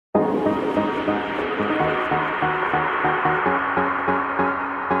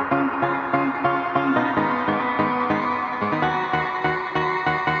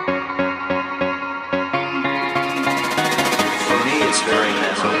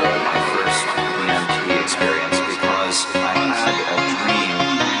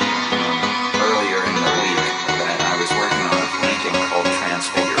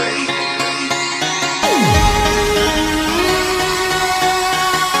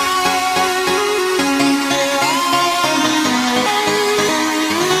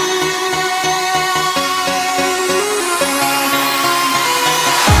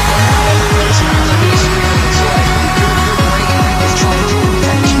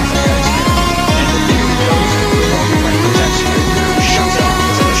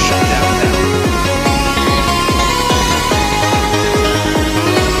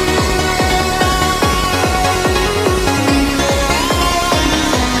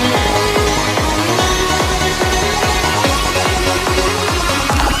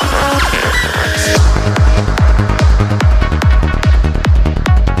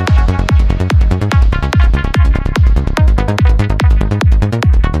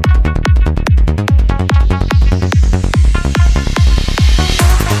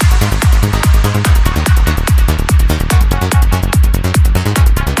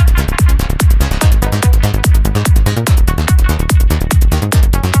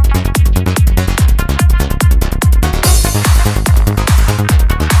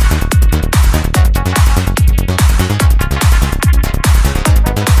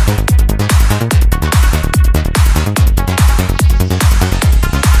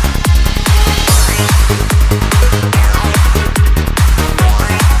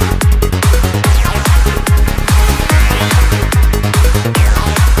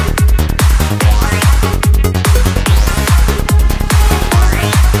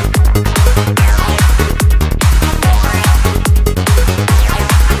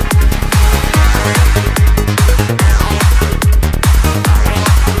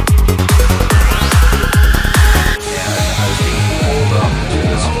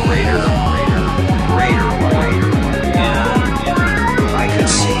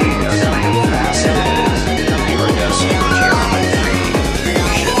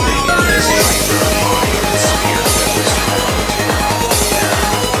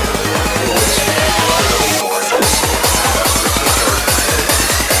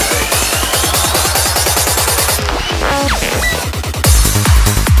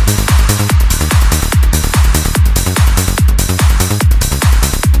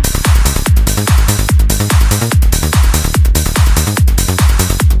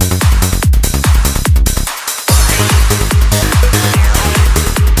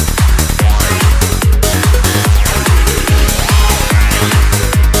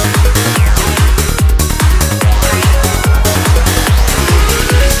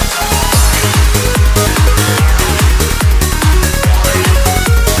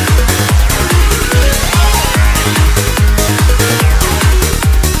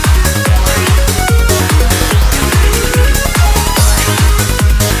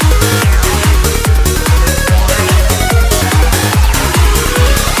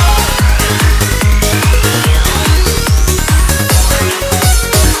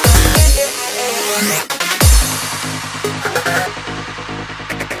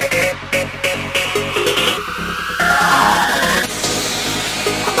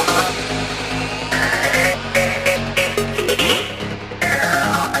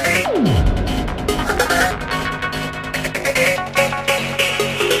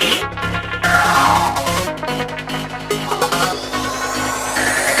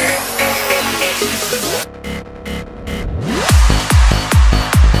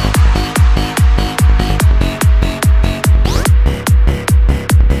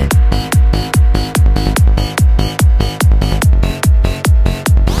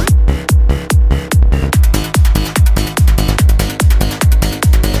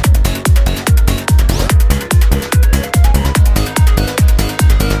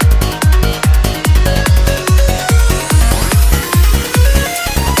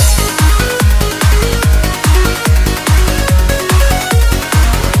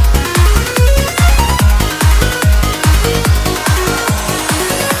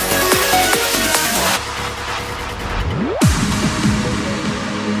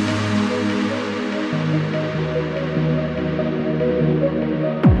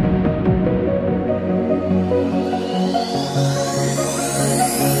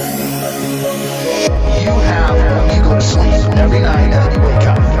sleep, every night, and then you wake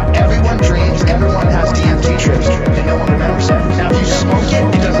up. Everyone dreams, everyone has DMT trips, and no one remembers it. Now, if you smoke it,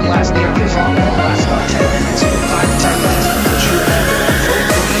 it doesn't last nearly as long. It only lasts about 10 minutes, 5 to 10 minutes, but you remember it.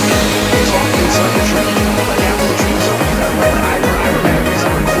 It's all inside the dream. Like after the dream's over, you remember. I remember because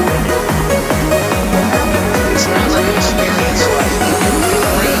I'm recording it. It's not like an experience like your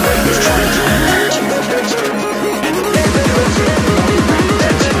brain is trying to protect you from that experience. And the thing that goes in, the more your brain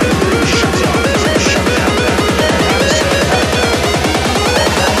protects you, the more it shuts off. It's like shut down.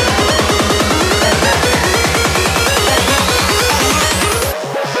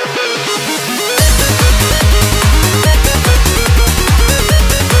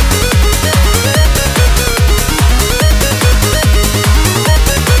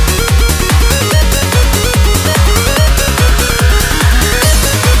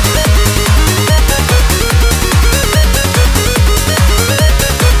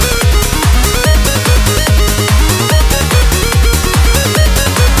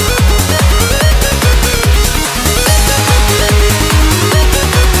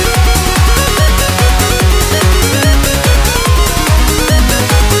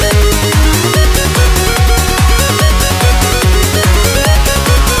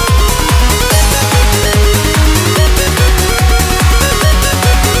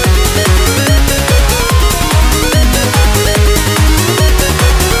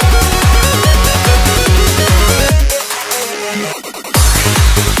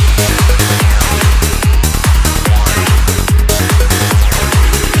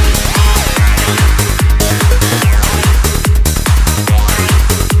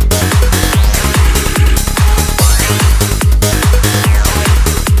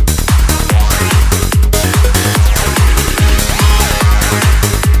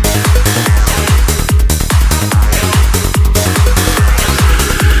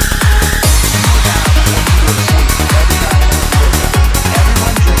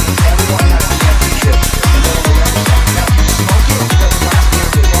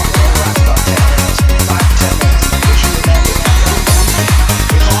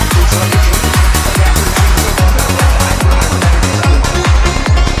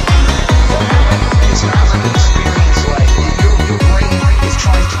 It's not like an experience like your brain is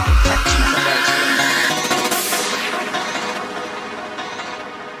trying to